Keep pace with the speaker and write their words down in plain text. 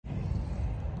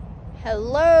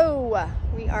Hello!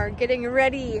 We are getting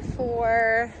ready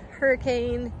for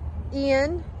Hurricane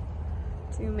Ian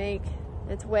to make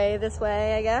its way this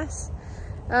way, I guess.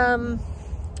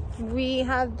 We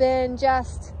have been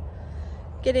just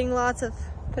getting lots of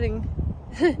putting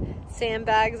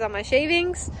sandbags on my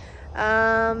shavings.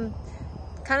 Kind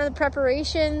of the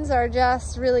preparations are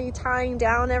just really tying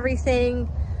down everything,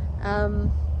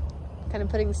 kind of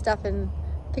putting stuff in,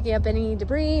 picking up any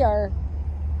debris or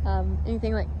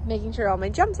anything, like making sure all my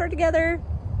jumps are together.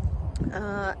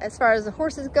 As far as the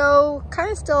horses go, kind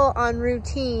of still on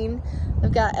routine.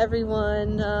 I've got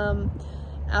everyone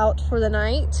out for the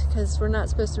night because we're not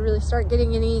supposed to really start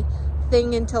getting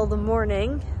anything until the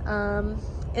morning.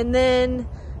 And then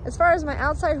as far as my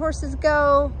outside horses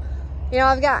go, you know,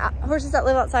 I've got horses that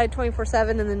live outside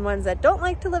 24/7 and then ones that don't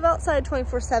like to live outside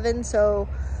 24/7. So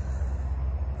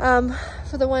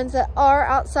for the ones that are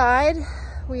outside,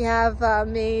 we have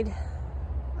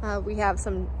we have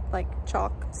some like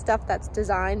chalk stuff that's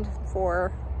designed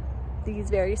for these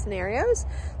various scenarios.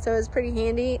 So it's pretty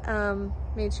handy.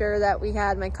 Made sure that we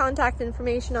had my contact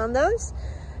information on those.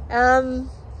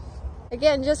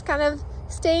 Again, just kind of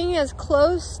staying as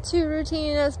close to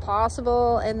routine as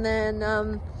possible, and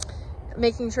then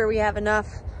making sure we have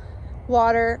enough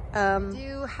water. We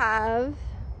do have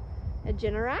a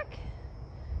Generac.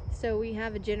 So we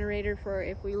have a generator for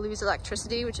if we lose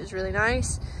electricity, which is really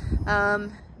nice.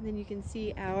 Then you can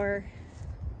see our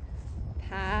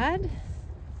pad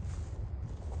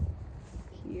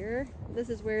here. This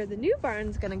is where the new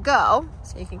barn's gonna go,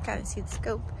 so you can kind of see the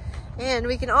scope. And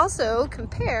we can also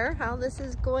compare how this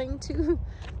is going to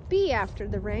be after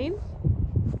the rain.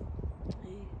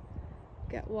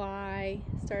 Got Y,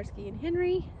 Starsky and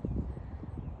Henry.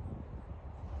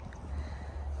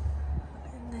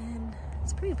 And then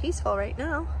it's pretty peaceful right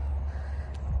now.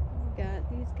 We've got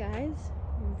these guys.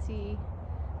 You can see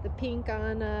the pink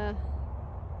on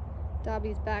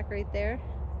Dobby's back right there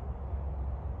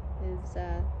is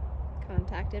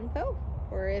contact info,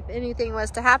 or if anything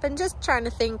was to happen. Just trying to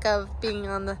think of being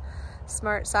on the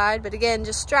smart side, but again,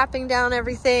 just strapping down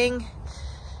everything,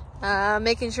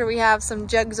 making sure we have some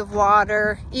jugs of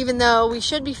water, even though we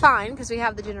should be fine because we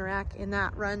have the Generac and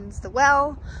that runs the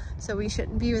well, so we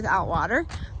shouldn't be without water.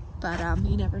 But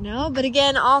you never know. But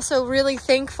again, also really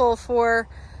thankful for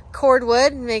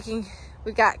cordwood, making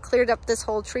we got cleared up this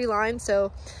whole tree line,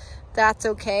 so that's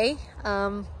okay.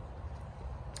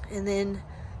 And then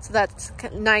so that's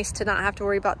nice to not have to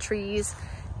worry about trees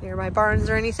near my barns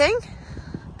or anything.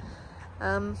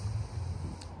 And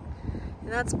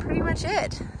that's pretty much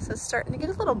it. So it's starting to get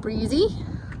a little breezy.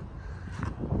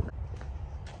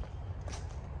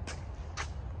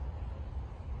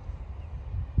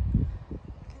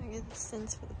 Get the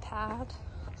sense for the pad.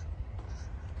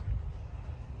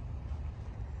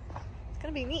 It's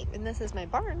gonna be neat, and this is my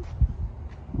barn.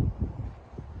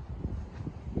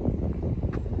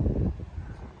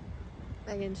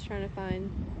 Megan's trying to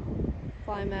find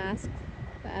fly masks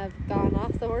that have gone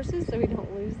off the horses so we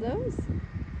don't lose those.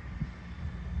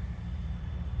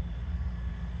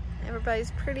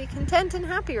 Everybody's pretty content and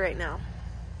happy right now.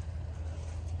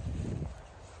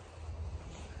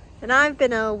 And I've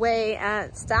been away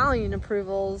at stallion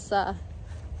approvals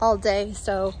all day,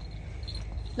 so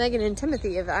Megan and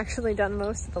Timothy have actually done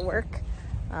most of the work.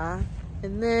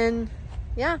 And then,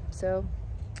 yeah, so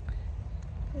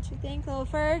what you think, little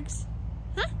Fergs?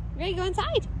 Huh? You ready to go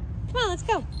inside? Come on, let's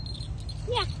go.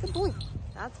 Yeah, good boy.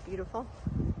 That's beautiful.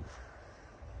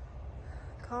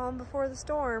 Calm before the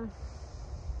storm.